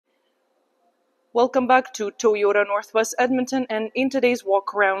Welcome back to Toyota Northwest Edmonton, and in today's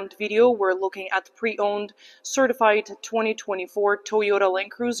walk around video we're looking at the pre-owned certified 2024 Toyota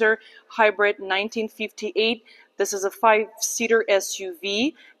Land Cruiser Hybrid 1958. This is a 5-seater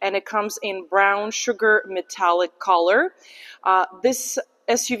SUV and it comes in brown sugar metallic color. This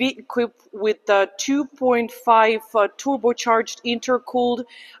SUV equipped with the 2.5 turbocharged intercooled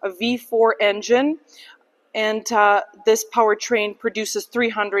V4 engine. And this powertrain produces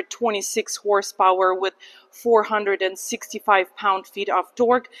 326 horsepower with 465 pound-feet of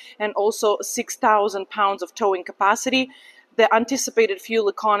torque and also 6,000 pounds of towing capacity. The anticipated fuel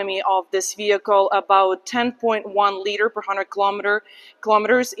economy of this vehicle about 10.1 liter per 100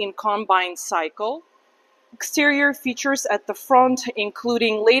 kilometers in combined cycle. Exterior features at the front,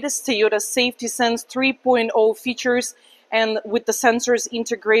 including latest Toyota Safety Sense 3.0 features, and with the sensors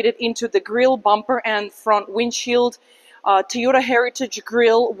integrated into the grille, bumper, and front windshield. Toyota Heritage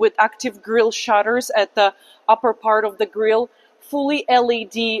grille with active grille shutters at the upper part of the grille. Fully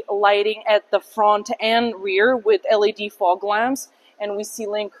LED lighting at the front and rear with LED fog lamps. And we see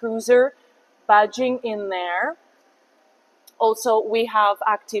Land Cruiser badging in there. Also, we have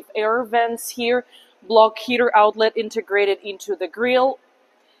active air vents here. Block heater outlet integrated into the grille.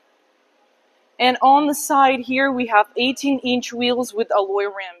 And on the side here, we have 18-inch wheels with alloy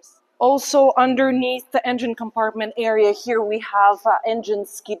rims. Also, underneath the engine compartment area here, we have engine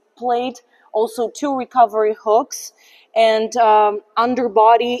skid plate, also 2 recovery hooks, and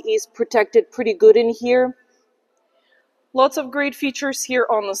underbody is protected pretty good in here. Lots of great features here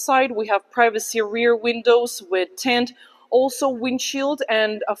on the side. We have privacy rear windows with tint. Also, windshield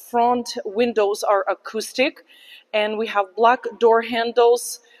and front windows are acoustic. And we have black door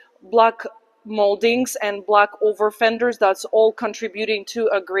handles, black moldings, and black over fenders. That's all contributing to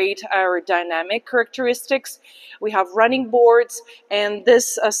a great aerodynamic characteristics. We have running boards and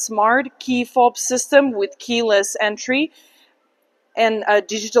this smart key fob system with keyless entry and a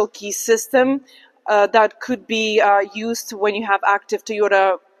digital key system that could be used when you have active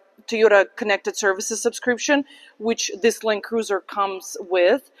Toyota Connected Services subscription, which this Land Cruiser comes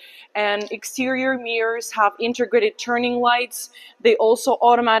with. And exterior mirrors have integrated turning lights. They also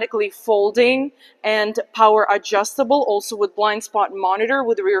automatically folding and power adjustable, also with blind spot monitor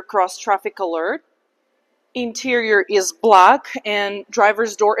with rear cross traffic alert. Interior is black and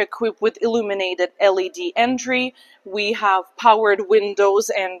driver's door equipped with illuminated LED entry. We have powered windows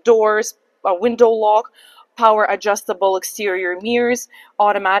and doors, a window lock, power adjustable exterior mirrors,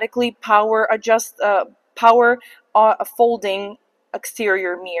 automatically folding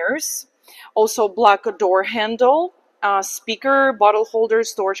exterior mirrors. Also black door handle, speaker, bottle holder,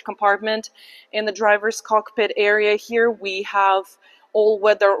 storage compartment. In the driver's cockpit area here, we have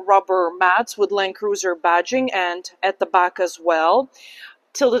all-weather rubber mats with Land Cruiser badging, and at the back as well.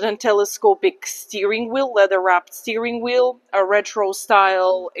 Tilted and telescopic steering wheel, leather-wrapped steering wheel, a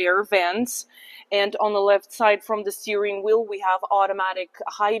retro-style air vents. And on the left side from the steering wheel, we have automatic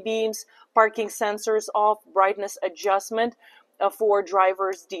high beams, parking sensors off, brightness adjustment for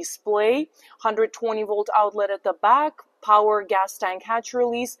driver's display, 120-volt outlet at the back, power gas tank hatch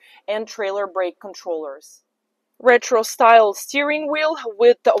release, and trailer brake controllers. Retro-style steering wheel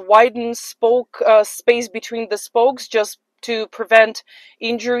with a widened spoke space between the spokes, just to prevent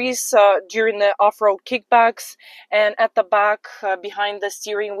injuries during the off-road kickbacks. And at the back, behind the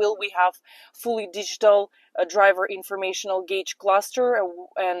steering wheel, we have fully digital driver informational gauge cluster,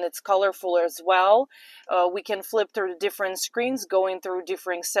 and it's colorful as well. We can flip through the different screens, going through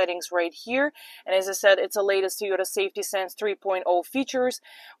different settings right here. And as I said, it's a latest Toyota Safety Sense 3.0 features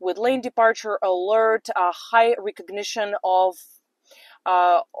with lane departure alert, high recognition of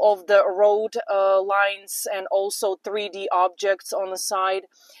the road lines, and also 3D objects on the side.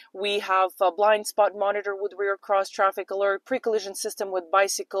 We have a blind spot monitor with rear cross traffic alert, pre-collision system with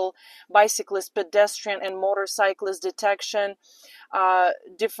bicyclist, pedestrian, and motorcyclist detection,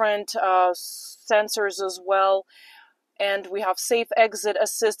 different sensors as well. And we have safe exit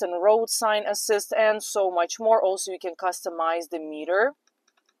assist and road sign assist, and so much more. Also, you can customize the meter.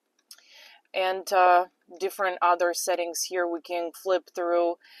 And different other settings here we can flip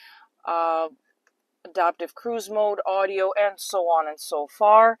through, adaptive cruise mode, audio, and so on and so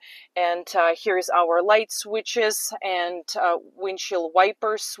far. And here's our light switches and windshield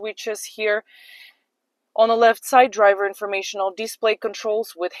wiper switches here. On the left side, driver informational display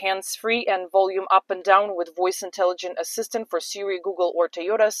controls with hands-free and volume up and down with voice intelligent assistant for Siri, Google, or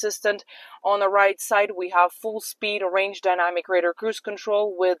Toyota Assistant. On the right side, we have full speed range dynamic radar cruise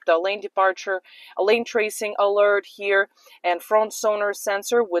control with the lane departure, a lane tracing alert here, and front sonar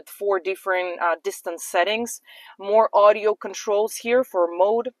sensor with 4 different distance settings. More audio controls here for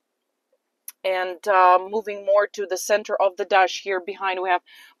mode, And moving more to the center of the dash here behind, we have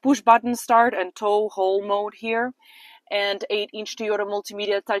push button start and tow haul mode here, and 8-inch Toyota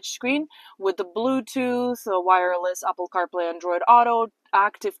Multimedia touchscreen with the Bluetooth, wireless Apple CarPlay, Android Auto,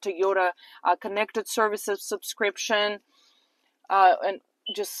 active Toyota connected services subscription, and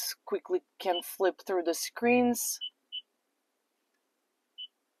just quickly can flip through the screens.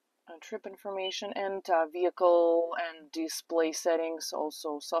 Trip information and vehicle and display settings,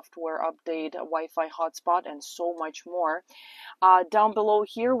 also software update, Wi-Fi hotspot, and so much more. Down below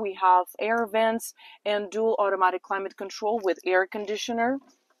here we have air vents and dual automatic climate control with air conditioner.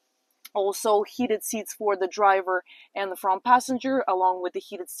 Also heated seats for the driver and the front passenger, along with the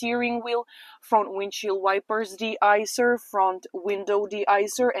heated steering wheel, front windshield wipers de-icer, front window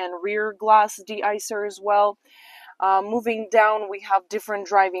de-icer, and rear glass de-icer as well. Moving down, we have different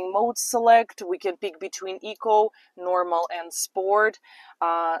driving modes select. We can pick between eco, normal, and sport.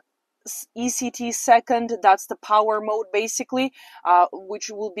 ECT second, that's the power mode basically,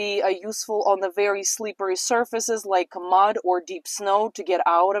 which will be useful on the very slippery surfaces like mud or deep snow to get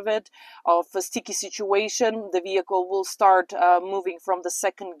out of it. Of a sticky situation, the vehicle will start moving from the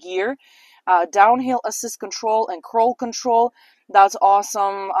second gear. Downhill assist control and crawl control, that's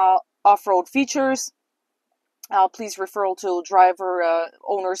awesome off-road features. Please refer to driver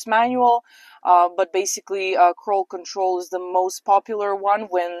owner's manual, but basically crawl control is the most popular one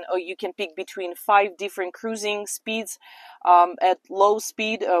when you can pick between 5 different cruising speeds at low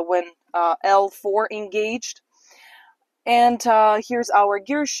speed when L4 engaged. And here's our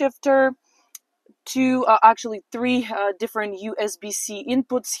gear shifter. Actually 3 different USB-C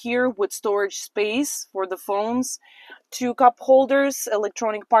inputs here with storage space for the phones. 2 cup holders,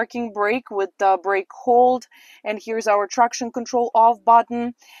 electronic parking brake with the brake hold, and here's our traction control off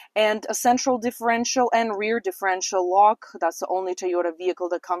button, and a central differential and rear differential lock. That's the only Toyota vehicle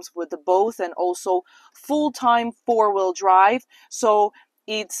that comes with the both, and also full-time 4-wheel drive. So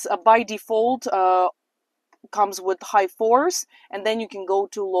it's by default comes with high force, and then you can go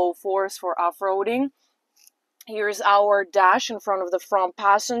to low force for off-roading. Here's our dash in front of the front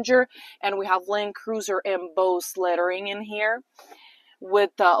passenger, and we have Land Cruiser embossed lettering in here with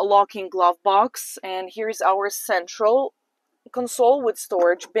a locking glove box. And here's our central console with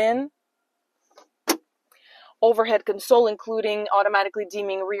storage bin. Overhead console including automatically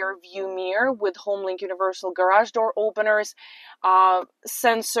dimming rear view mirror with HomeLink universal garage door openers.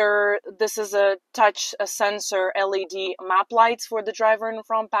 Sensor, this is a touch sensor LED map lights for the driver and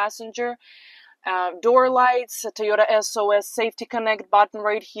front passenger. Door lights, Toyota SOS Safety Connect button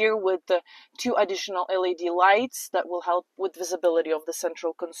right here with the 2 additional LED lights that will help with visibility of the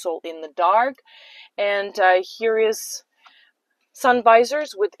central console in the dark. And here is sun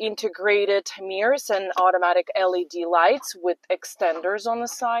visors with integrated mirrors and automatic LED lights with extenders on the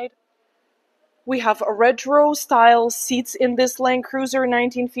side. We have a retro style seats in this Land Cruiser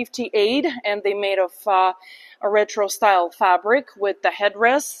 1958, and they made of a retro style fabric with the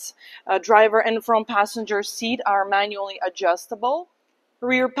headrests. Driver and front passenger seat are manually adjustable.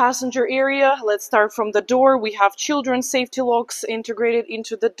 Rear passenger area, let's start from the door. We have children's safety locks integrated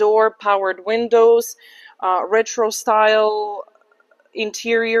into the door, powered windows, retro style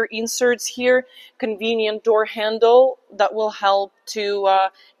interior inserts here, convenient door handle that will help to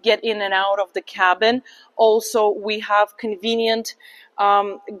get in and out of the cabin. Also, we have convenient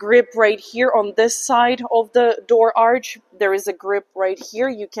grip right here on this side of the door arch. There is a grip right here.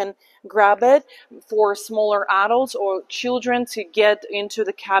 You can grab it for smaller adults or children to get into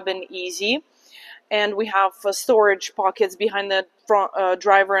the cabin easy. And we have storage pockets behind the front,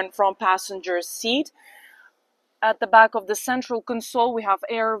 driver and front passenger seat. At the back of the central console, we have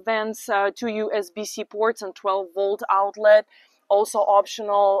air vents, 2 USB-C ports, and 12-volt outlet. Also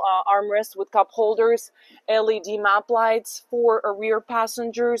optional armrest with cup holders, LED map lights for rear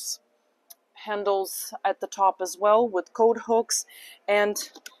passengers, handles at the top as well with coat hooks,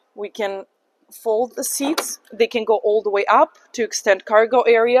 and we can fold the seats. They can go all the way up to extend cargo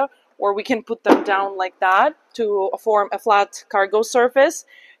area, or we can put them down like that to form a flat cargo surface.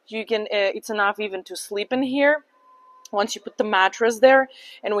 You can, it's enough even to sleep in here once you put the mattress there.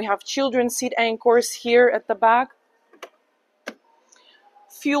 And we have children's seat anchors here at the back.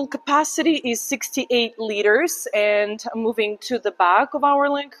 Fuel capacity is 68 liters. And moving to the back of our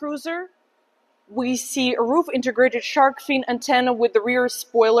Land Cruiser, we see a roof integrated shark fin antenna with the rear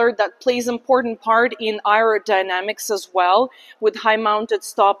spoiler that plays an important part in aerodynamics as well, with high mounted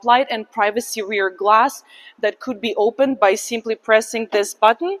stoplight and privacy rear glass that could be opened by simply pressing this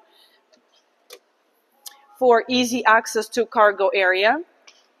button for easy access to cargo area.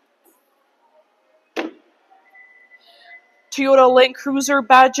 Toyota Land Cruiser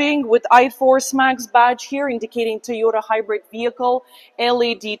badging with iForce Max badge here, indicating Toyota hybrid vehicle.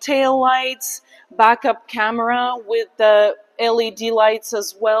 LED tail lights, backup camera with the LED lights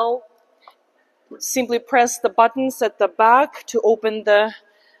as well. Simply press the buttons at the back to open the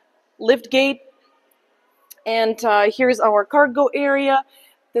lift gate. And here's our cargo area.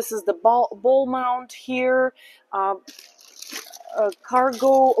 This is the ball mount here.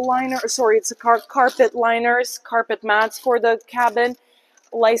 Cargo liner, sorry, it's a carpet liners, carpet mats for the cabin,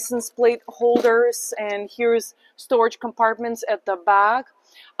 license plate holders, and here's storage compartments at the back,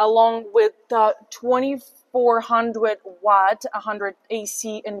 along with the 2400 watt 100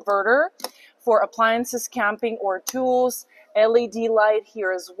 AC inverter for appliances, camping, or tools. LED light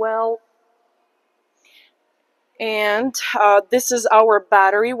here as well. And this is our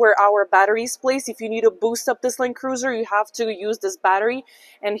battery, where our battery is placed. If you need to boost up this Land Cruiser, you have to use this battery.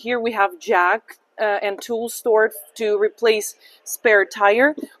 And here we have jack and tools stored to replace spare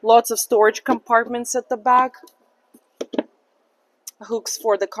tire. Lots of storage compartments at the back. Hooks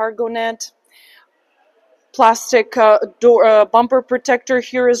for the cargo net. Plastic door bumper protector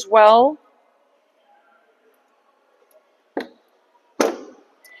here as well.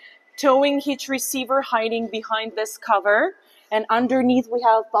 Towing hitch receiver hiding behind this cover, and underneath we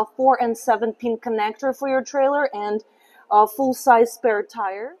have a 4 and 7 pin connector for your trailer and a full-size spare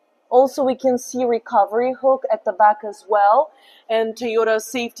tire. Also, we can see recovery hook at the back as well, and Toyota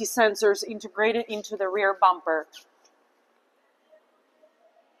safety sensors integrated into the rear bumper.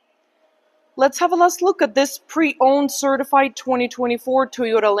 Let's have a last look at this pre-owned certified 2024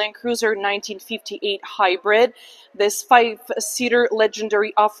 Toyota Land Cruiser 1958 Hybrid. This 5-seater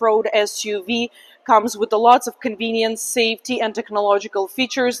legendary off-road SUV comes with lots of convenience, safety, and technological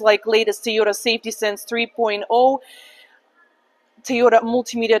features like latest Toyota Safety Sense 3.0, Toyota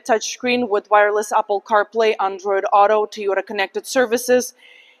Multimedia touchscreen with wireless Apple CarPlay, Android Auto, Toyota Connected Services,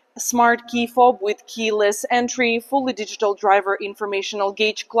 smart key fob with keyless entry, fully digital driver informational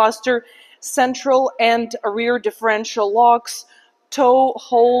gauge cluster, central and rear differential locks, tow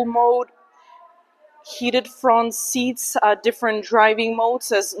haul mode, heated front seats, different driving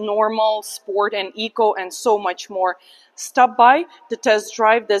modes as normal, sport, and eco, and so much more. Stop by to test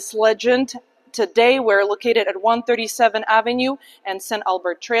drive this legend today. We're located at 137 Avenue and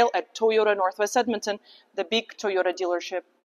St.Albert Trail at Toyota Northwest Edmonton, the big Toyota dealership.